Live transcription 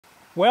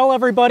Well,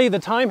 everybody, the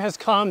time has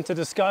come to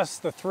discuss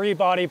the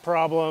three-body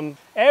problem.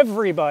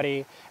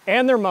 Everybody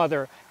and their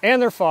mother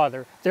and their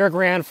father, their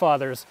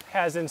grandfathers,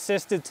 has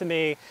insisted to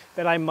me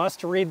that I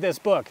must read this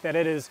book, that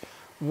it is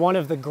one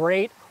of the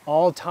great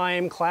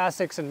all-time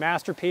classics and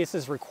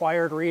masterpieces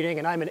required reading,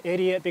 and I'm an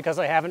idiot because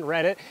I haven't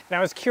read it. And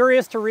I was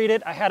curious to read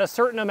it. I had a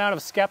certain amount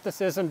of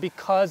skepticism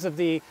because of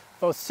the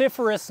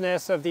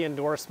vociferousness of the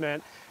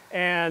endorsement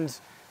and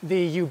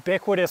the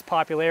ubiquitous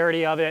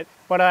popularity of it,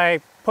 but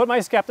I put my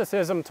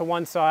skepticism to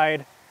one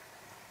side.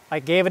 I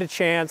gave it a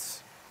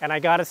chance, and I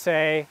gotta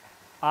say,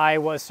 I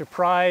was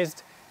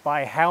surprised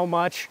by how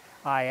much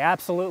I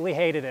absolutely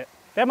hated it.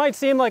 That might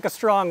seem like a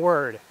strong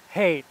word,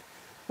 hate.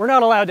 We're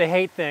not allowed to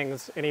hate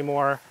things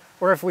anymore,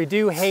 or if we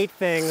do hate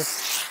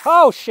things,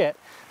 oh shit!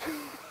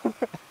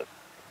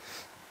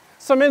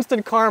 Some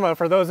instant karma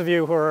for those of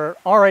you who are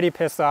already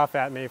pissed off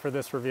at me for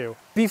this review.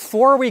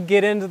 Before we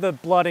get into the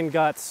blood and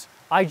guts,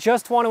 I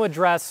just want to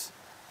address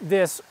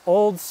this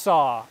old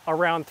saw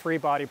around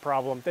three-body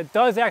problem that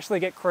does actually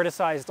get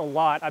criticized a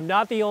lot. I'm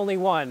not the only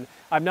one.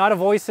 I'm not a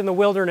voice in the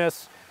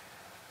wilderness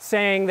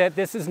saying that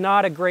this is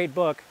not a great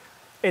book.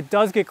 It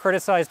does get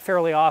criticized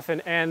fairly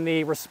often, and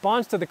the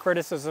response to the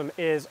criticism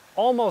is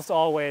almost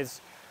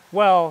always,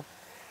 well,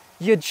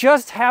 you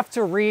just have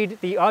to read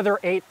the other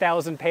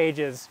 8,000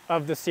 pages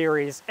of the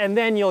series and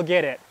then you'll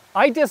get it.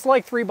 I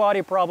dislike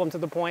three-body problem to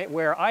the point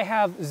where I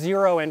have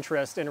zero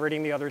interest in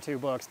reading the other two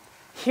books.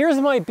 Here's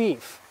my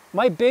beef,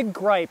 my big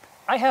gripe.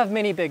 I have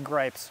many big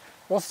gripes.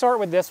 We'll start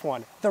with this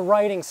one. The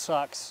writing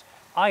sucks.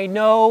 I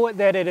know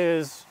that it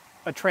is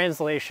a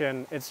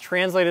translation. It's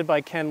translated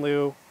by Ken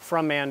Liu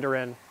from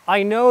Mandarin.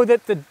 I know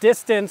that the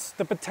distance,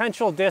 the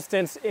potential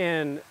distance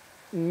in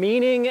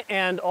meaning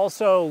and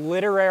also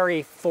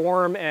literary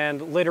form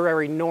and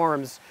literary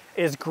norms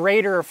is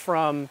greater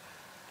from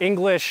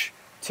English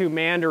to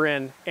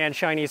Mandarin and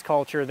Chinese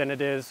culture than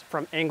it is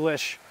from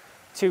English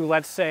to,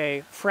 let's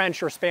say,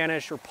 French or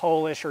Spanish or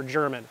Polish or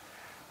German.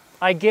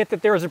 I get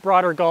that there's a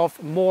broader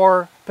gulf,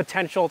 more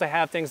potential to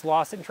have things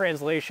lost in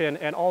translation,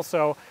 and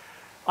also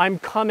I'm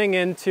coming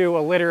into a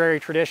literary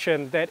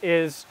tradition that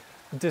is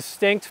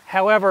distinct.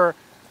 However,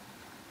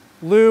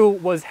 Liu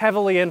was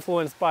heavily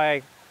influenced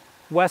by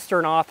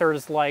Western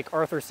authors like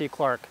Arthur C.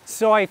 Clarke.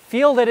 So I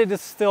feel that it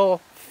is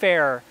still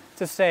fair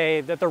to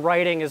say that the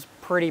writing is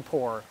pretty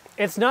poor.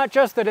 It's not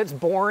just that it's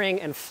boring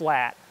and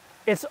flat.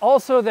 It's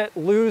also that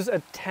Liu's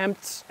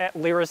attempts at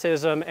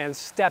lyricism and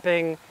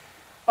stepping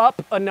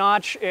up a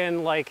notch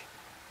in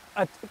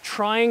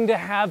trying to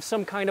have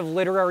some kind of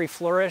literary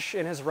flourish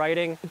in his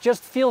writing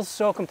just feels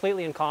so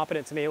completely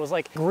incompetent to me. It was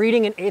like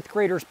reading an 8th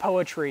grader's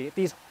poetry,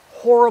 these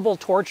horrible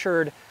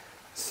tortured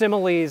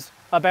similes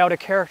about a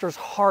character's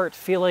heart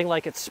feeling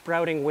like it's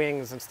sprouting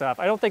wings and stuff.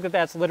 I don't think that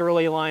that's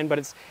literally a line, but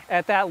it's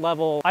at that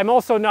level. I'm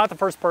also not the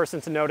first person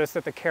to notice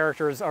that the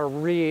characters are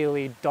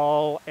really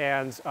dull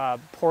and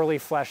poorly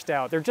fleshed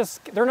out.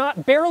 They're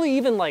not barely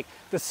even like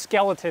the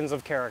skeletons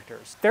of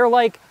characters. They're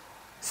like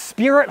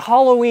Spirit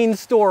Halloween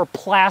store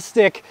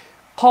plastic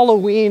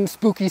Halloween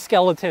spooky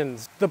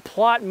skeletons. The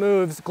plot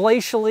moves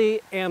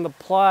glacially, and the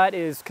plot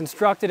is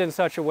constructed in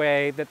such a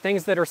way that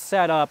things that are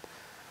set up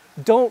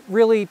don't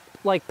really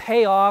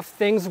pay off.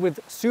 Things with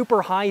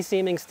super high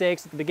seeming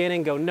stakes at the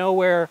beginning go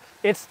nowhere.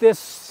 It's this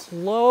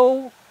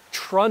slow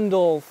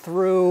trundle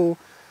through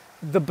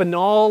the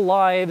banal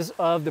lives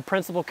of the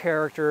principal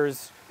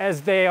characters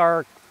as they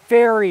are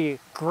very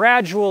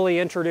gradually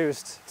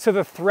introduced to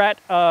the threat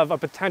of a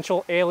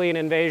potential alien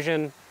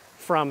invasion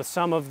from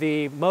some of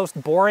the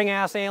most boring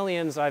ass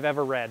aliens I've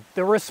ever read.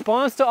 The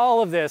response to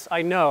all of this,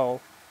 I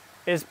know,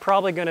 is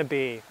probably gonna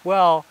be,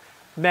 well,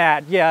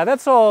 Matt, yeah,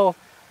 that's all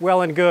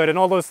well and good, and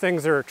all those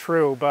things are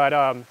true, but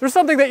there's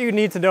something that you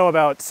need to know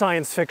about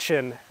science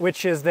fiction,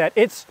 which is that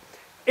it's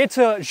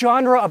a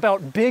genre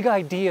about big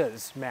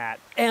ideas, Matt.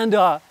 And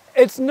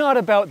it's not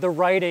about the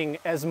writing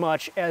as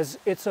much as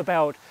it's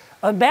about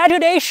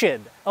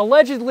imagination.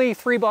 Allegedly,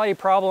 three-body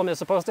problem is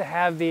supposed to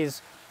have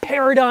these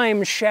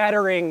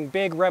paradigm-shattering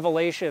big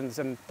revelations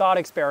and thought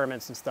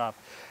experiments and stuff.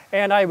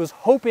 And I was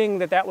hoping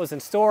that that was in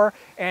store,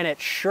 and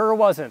it sure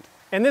wasn't.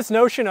 And this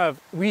notion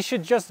of we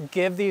should just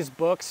give these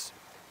books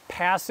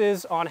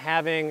passes on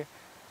having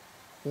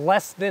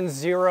less than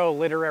zero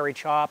literary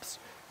chops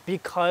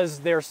because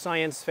they're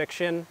science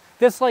fiction.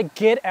 This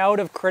get out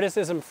of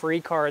criticism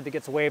free card that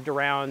gets waved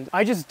around,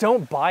 I just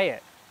don't buy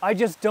it. I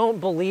just don't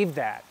believe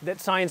that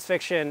science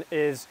fiction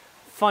is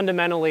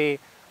fundamentally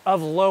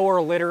of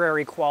lower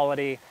literary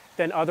quality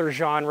than other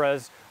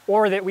genres,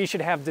 or that we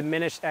should have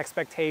diminished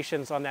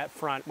expectations on that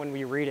front when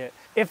we read it.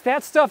 If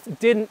that stuff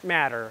didn't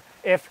matter,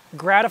 if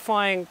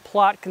gratifying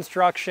plot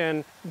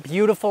construction,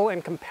 beautiful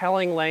and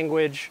compelling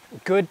language,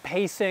 good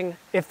pacing,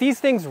 if these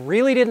things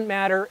really didn't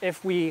matter,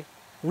 if we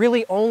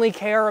really only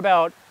care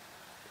about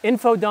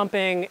info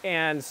dumping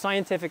and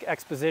scientific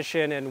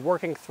exposition and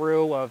working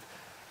through of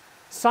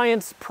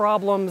science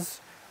problems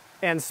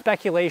and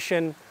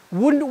speculation,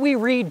 Wouldn't we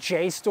read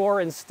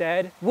JSTOR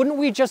instead? Wouldn't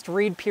we just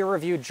read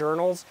peer-reviewed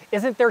journals?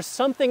 Isn't there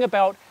something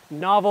about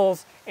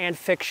novels and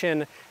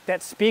fiction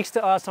that speaks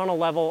to us on a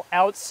level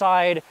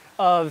outside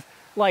of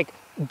like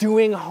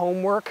doing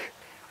homework?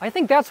 I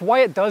think that's why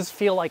it does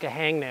feel like a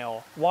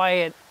hangnail,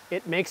 why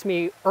it makes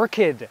me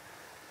irked.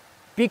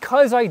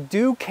 Because I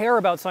do care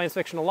about science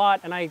fiction a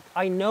lot, and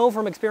I know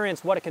from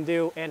experience what it can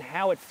do and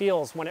how it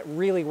feels when it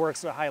really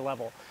works at a high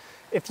level.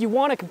 If you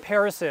want a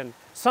comparison,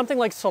 something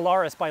like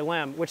Solaris by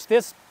Lem, which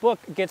this book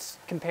gets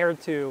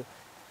compared to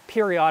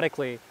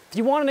periodically. If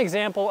you want an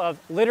example of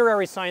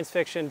literary science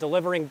fiction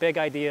delivering big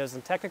ideas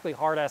and technically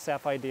hard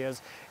SF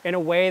ideas in a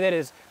way that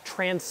is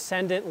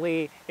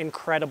transcendently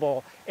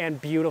incredible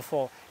and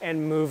beautiful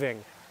and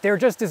moving, there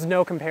just is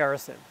no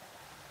comparison.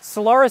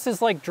 Solaris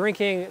is like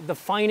drinking the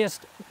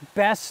finest,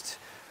 best,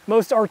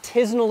 most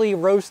artisanally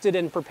roasted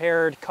and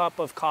prepared cup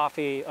of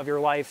coffee of your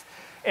life.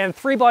 And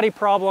Three Body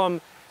Problem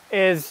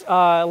is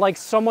like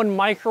someone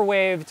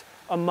microwaved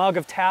a mug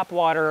of tap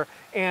water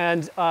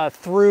and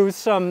threw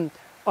some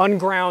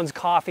unground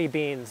coffee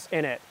beans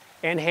in it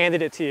and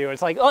handed it to you.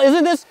 It's like, oh,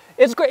 isn't this,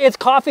 it's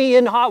coffee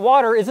in hot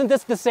water, isn't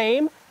this the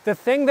same? The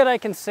thing that I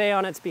can say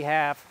on its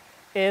behalf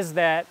is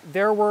that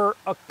there were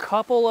a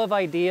couple of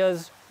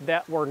ideas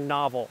that were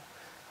novel.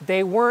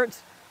 They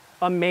weren't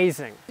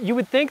amazing. You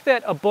would think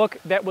that a book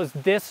that was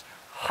this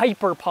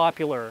hyper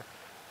popular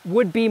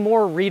would be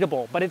more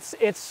readable, but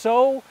it's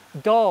so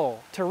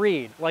dull to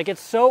read. Like,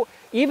 it's so,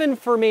 even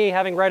for me,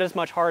 having read as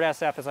much hard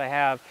SF as I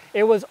have,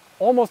 it was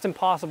almost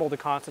impossible to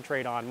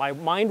concentrate on. My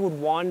mind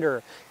would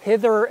wander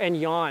hither and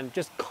yon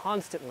just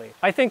constantly.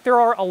 I think there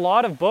are a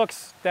lot of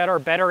books that are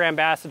better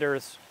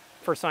ambassadors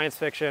for science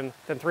fiction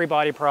than Three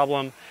Body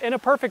Problem. In a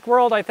perfect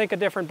world, I think a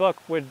different book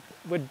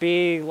would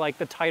be like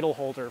the title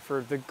holder for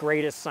the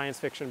greatest science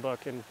fiction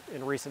book in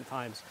recent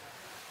times.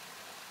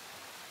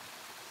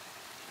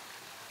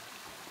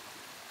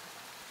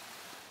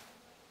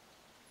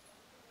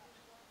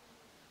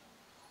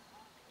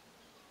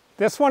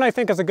 This one I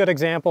think is a good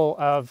example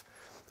of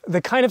the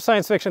kind of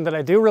science fiction that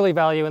I do really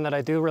value and that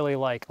I do really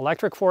like.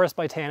 Electric Forest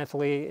by Tanith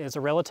is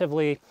a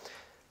relatively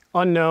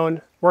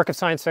unknown work of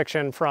science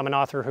fiction from an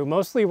author who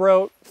mostly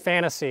wrote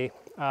fantasy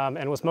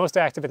and was most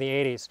active in the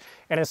 80s,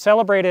 and is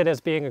celebrated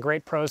as being a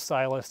great prose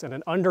stylist and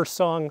an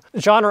undersung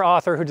genre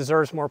author who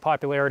deserves more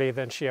popularity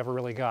than she ever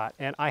really got.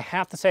 And I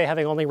have to say,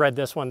 having only read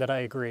this one, that I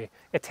agree.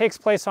 It takes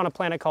place on a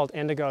planet called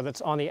Indigo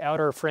that's on the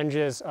outer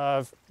fringes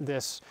of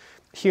this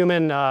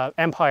human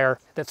empire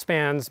that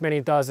spans many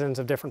dozens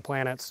of different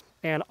planets.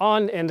 And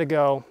on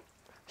Indigo,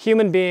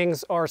 human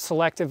beings are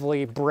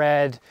selectively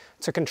bred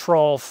to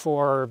control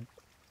for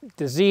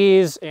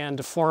disease and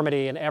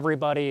deformity, and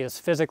everybody is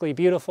physically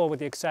beautiful with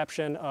the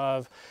exception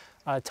of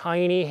a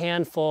tiny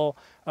handful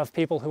of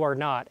people who are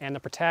not. And the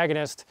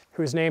protagonist,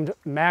 who's named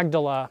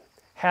Magdala,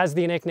 has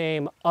the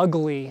nickname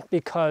Ugly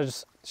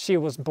because she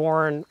was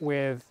born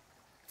with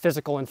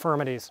physical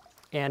infirmities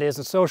and is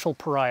a social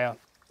pariah.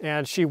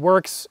 And she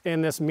works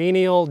in this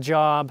menial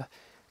job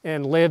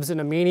and lives in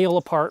a menial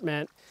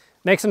apartment,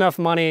 makes enough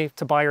money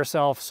to buy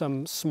herself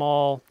some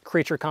small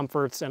creature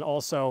comforts and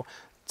also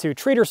to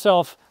treat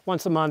herself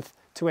once a month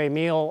to a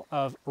meal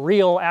of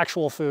real,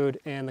 actual food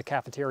in the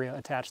cafeteria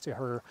attached to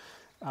her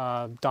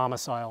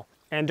domicile.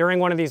 And during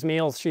one of these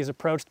meals, she's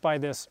approached by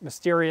this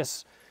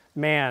mysterious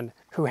man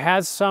who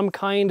has some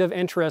kind of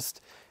interest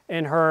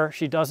in her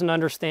she doesn't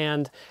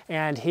understand,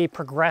 and he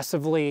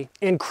progressively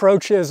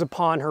encroaches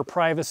upon her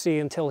privacy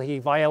until he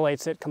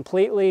violates it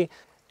completely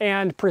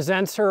and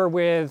presents her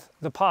with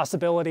the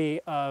possibility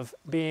of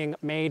being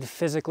made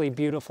physically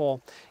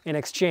beautiful in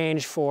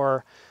exchange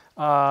for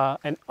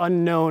an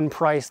unknown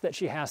price that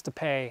she has to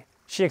pay.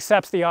 She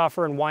accepts the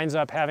offer and winds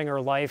up having her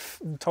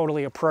life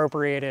totally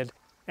appropriated,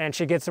 and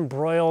she gets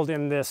embroiled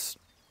in this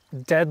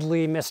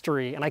deadly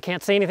mystery. And I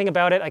can't say anything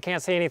about it. I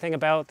can't say anything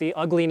about the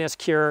ugliness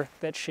cure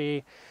that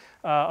she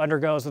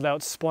undergoes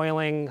without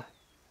spoiling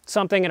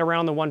something at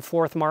around the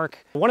 1/4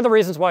 mark. One of the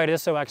reasons why it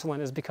is so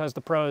excellent is because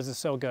the prose is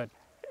so good.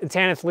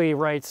 Tanith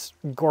writes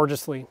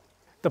gorgeously.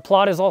 The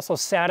plot is also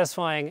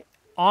satisfying.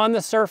 On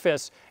the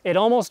surface, it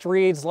almost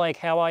reads like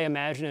how I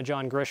imagine a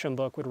John Grisham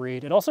book would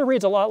read. It also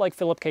reads a lot like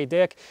Philip K.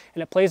 Dick,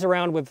 and it plays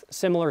around with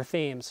similar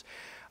themes.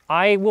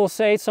 I will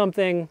say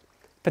something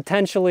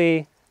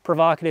potentially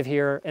provocative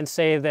here and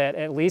say that,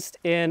 at least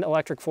in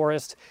Electric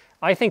Forest,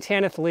 I think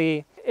Tanith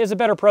is a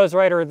better prose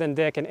writer than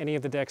Dick in any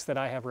of the Dicks that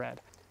I have read.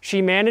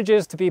 She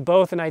manages to be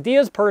both an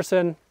ideas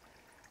person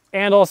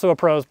and also a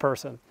prose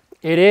person.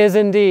 It is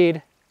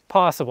indeed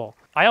possible.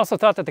 I also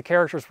thought that the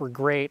characters were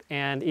great,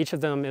 and each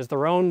of them is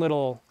their own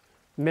little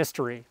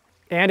mystery.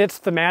 And it's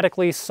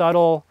thematically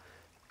subtle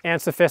and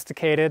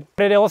sophisticated,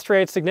 but it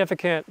illustrates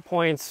significant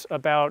points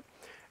about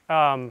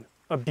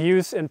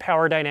abuse and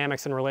power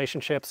dynamics in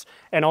relationships,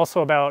 and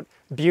also about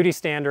beauty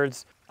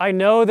standards. I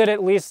know that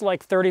at least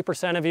like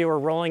 30% of you are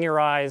rolling your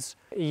eyes.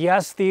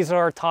 Yes, these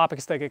are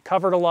topics that get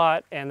covered a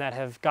lot and that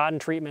have gotten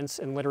treatments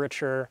in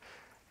literature.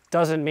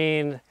 Doesn't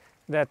mean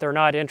that they're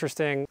not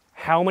interesting.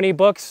 How many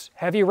books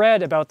have you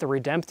read about the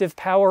redemptive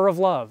power of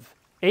love?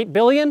 8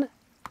 billion?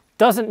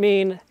 Doesn't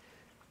mean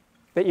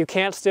that you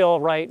can't still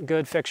write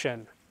good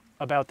fiction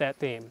about that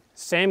theme.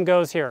 Same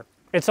goes here.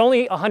 It's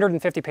only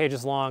 150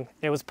 pages long.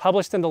 It was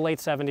published in the late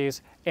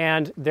 70s,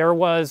 and there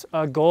was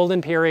a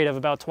golden period of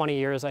about 20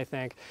 years, I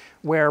think,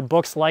 where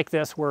books like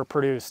this were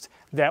produced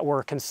that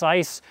were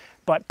concise,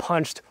 but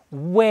punched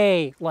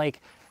way,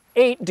 like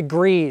 8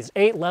 degrees,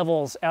 8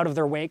 levels out of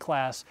their weight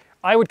class.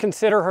 I would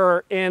consider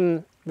her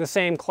in the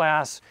same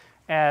class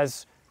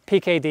as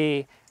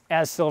PKD,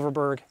 as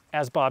Silverberg,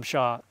 as Bob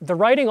Shaw. The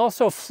writing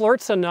also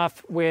flirts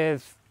enough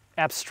with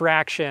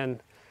abstraction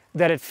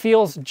that it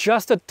feels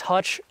just a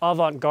touch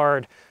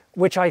avant-garde,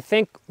 which I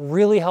think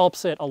really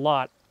helps it a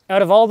lot.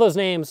 Out of all those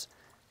names,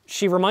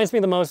 she reminds me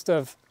the most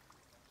of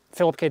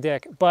Philip K.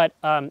 Dick, but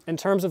in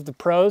terms of the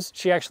prose,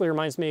 she actually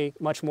reminds me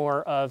much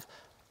more of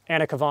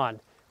Anna Kavan,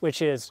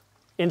 which is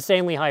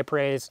insanely high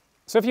praise.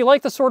 So if you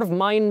like the sort of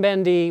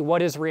mind-bendy,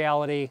 what is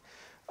reality,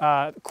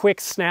 quick,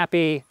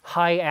 snappy,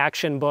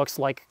 high-action books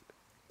like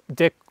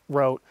Dick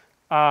wrote,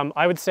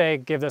 I would say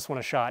give this one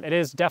a shot. It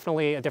is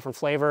definitely a different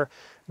flavor,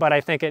 but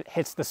I think it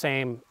hits the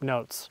same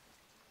notes.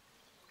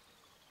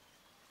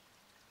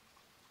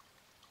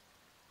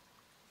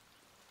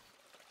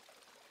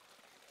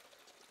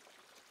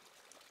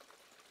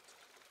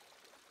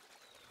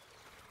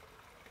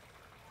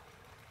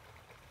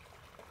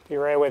 Be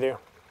right with you.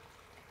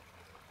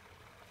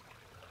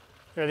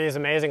 There are these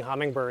amazing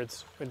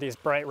hummingbirds with these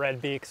bright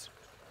red beaks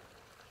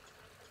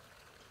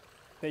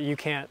that you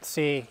can't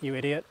see, you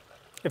idiot.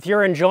 If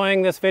you're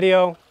enjoying this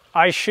video,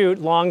 I shoot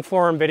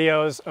long-form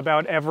videos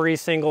about every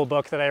single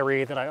book that I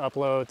read that I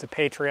upload to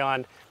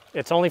Patreon.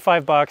 It's only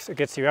 $5, it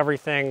gets you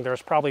everything.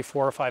 There's probably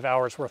 4 or 5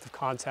 hours worth of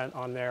content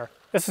on there.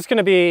 This is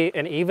gonna be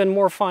an even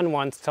more fun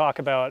one to talk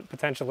about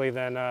potentially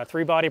than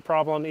Three Body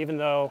Problem, even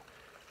though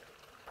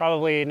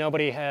probably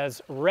nobody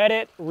has read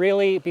it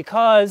really,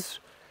 because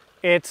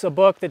it's a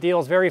book that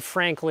deals very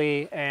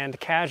frankly and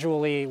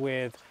casually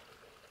with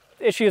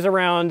issues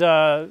around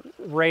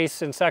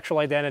race and sexual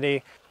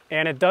identity.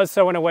 And it does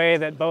so in a way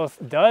that both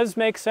does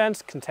make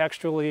sense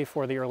contextually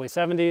for the early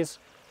 70s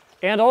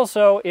and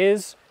also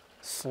is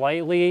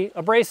slightly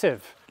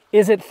abrasive.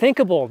 Is it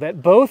thinkable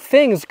that both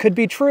things could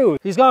be true?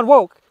 He's gone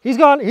woke. He's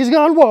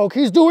gone woke.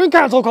 He's doing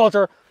cancel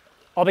culture.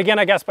 I'll begin,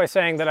 I guess, by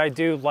saying that I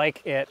do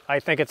like it.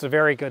 I think it's a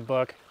very good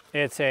book.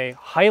 It's a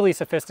highly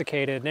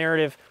sophisticated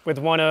narrative with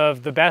one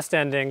of the best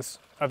endings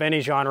of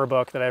any genre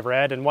book that I've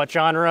read. And what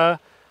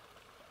genre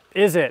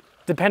is it?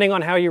 Depending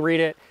on how you read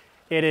it,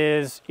 it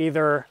is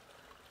either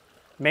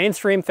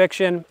mainstream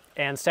fiction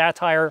and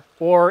satire,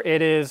 or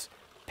it is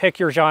pick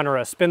your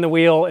genre. Spin the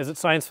wheel. Is it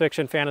science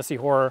fiction, fantasy,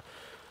 horror?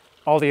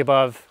 All the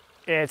above.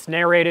 It's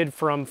narrated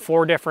from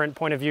 4 different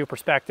point of view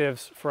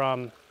perspectives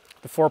from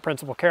the 4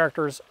 principal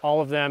characters. All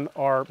of them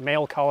are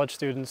male college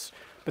students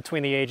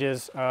between the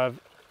ages of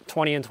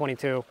 20 and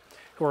 22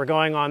 who are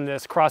going on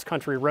this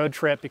cross-country road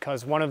trip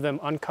because one of them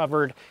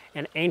uncovered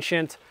an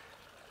ancient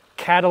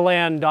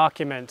Catalan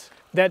document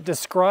that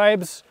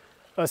describes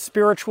a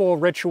spiritual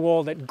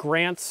ritual that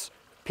grants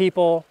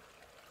people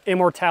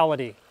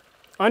immortality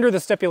under the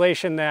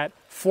stipulation that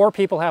 4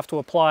 people have to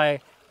apply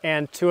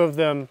and 2 of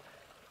them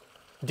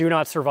do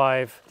not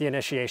survive the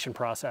initiation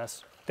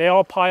process. They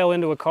all pile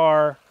into a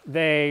car,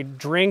 they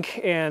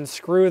drink and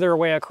screw their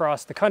way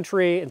across the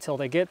country until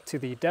they get to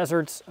the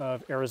deserts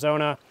of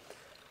Arizona,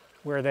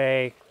 where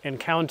they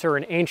encounter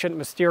an ancient,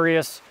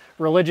 mysterious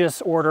religious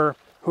order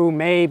who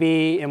may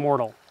be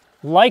immortal.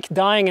 Like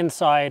Dying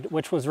Inside,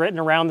 which was written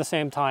around the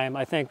same time,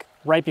 I think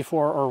right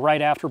before or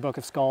right after Book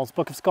of Skulls.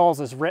 Book of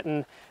Skulls is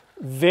written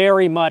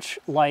very much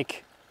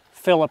like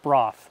Philip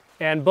Roth.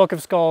 And Book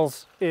of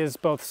Skulls is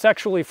both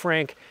sexually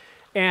frank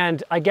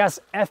and, I guess,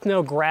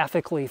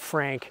 ethnographically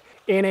frank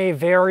in a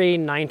very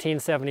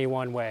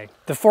 1971 way.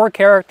 The 4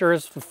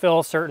 characters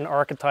fulfill certain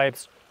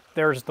archetypes.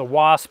 There's the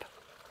wasp,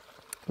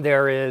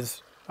 there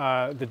is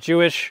the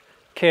Jewish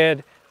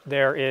kid,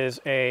 there is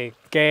a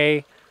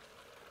gay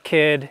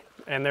kid,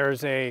 and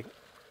there's a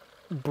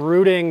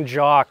brooding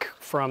jock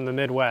from the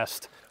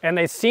Midwest. And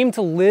they seem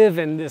to live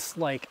in this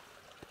like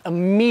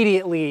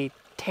immediately,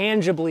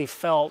 tangibly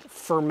felt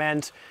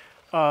ferment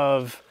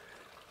of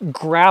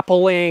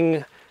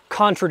grappling,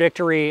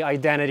 contradictory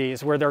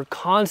identities where they're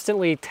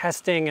constantly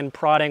testing and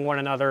prodding one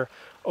another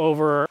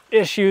over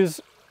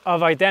issues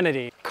of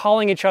identity,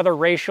 calling each other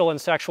racial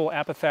and sexual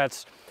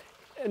epithets,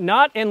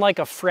 not in like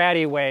a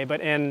fratty way,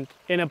 but in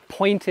a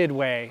pointed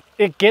way.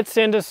 It gets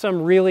into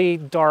some really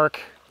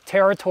dark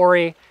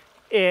territory.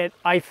 It,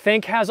 I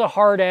think, has a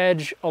hard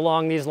edge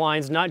along these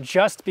lines, not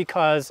just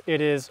because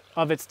it is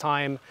of its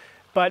time,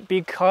 but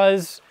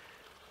because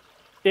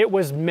it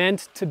was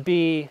meant to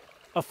be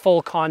a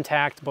full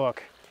contact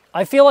book.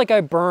 I feel like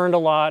I burned a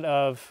lot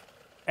of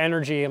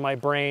energy in my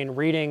brain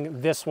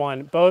reading this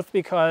one, both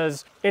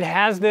because it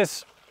has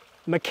this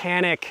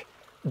mechanic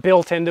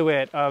built into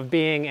it of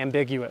being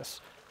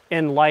ambiguous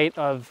in light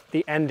of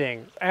the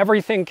ending.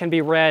 Everything can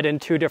be read in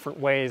 2 different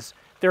ways.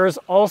 There is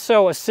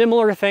also a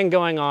similar thing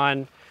going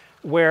on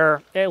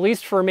where, at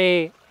least for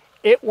me,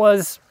 it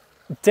was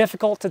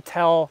difficult to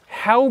tell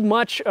how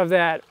much of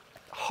that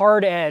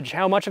hard edge,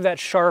 how much of that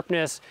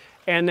sharpness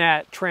and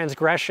that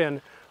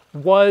transgression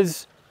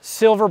was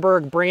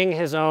Silverberg bringing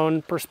his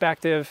own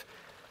perspective,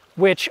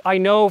 which I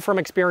know from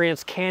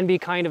experience can be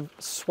kind of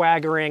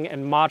swaggering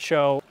and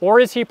macho, or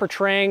is he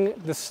portraying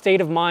the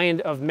state of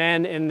mind of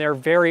men in their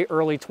very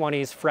early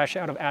 20s, fresh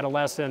out of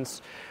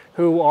adolescence,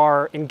 who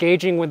are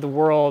engaging with the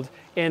world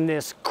in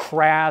this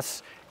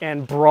crass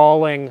and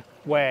brawling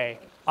way?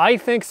 I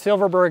think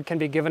Silverberg can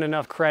be given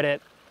enough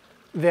credit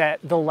that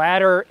the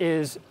latter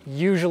is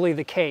usually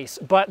the case,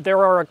 but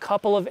there are a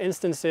couple of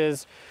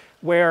instances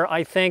where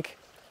I think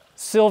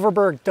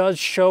Silverberg does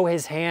show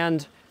his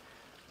hand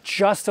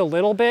just a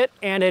little bit,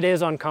 and it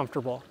is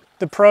uncomfortable.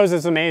 The prose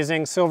is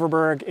amazing.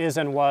 Silverberg is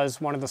and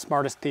was one of the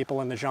smartest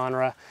people in the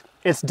genre.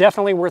 It's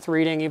definitely worth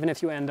reading, even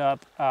if you end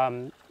up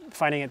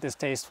finding it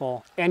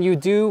distasteful. And you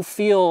do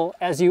feel,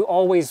 as you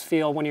always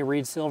feel when you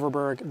read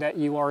Silverberg, that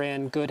you are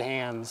in good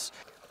hands.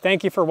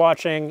 Thank you for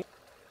watching.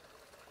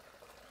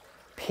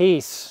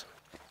 Peace.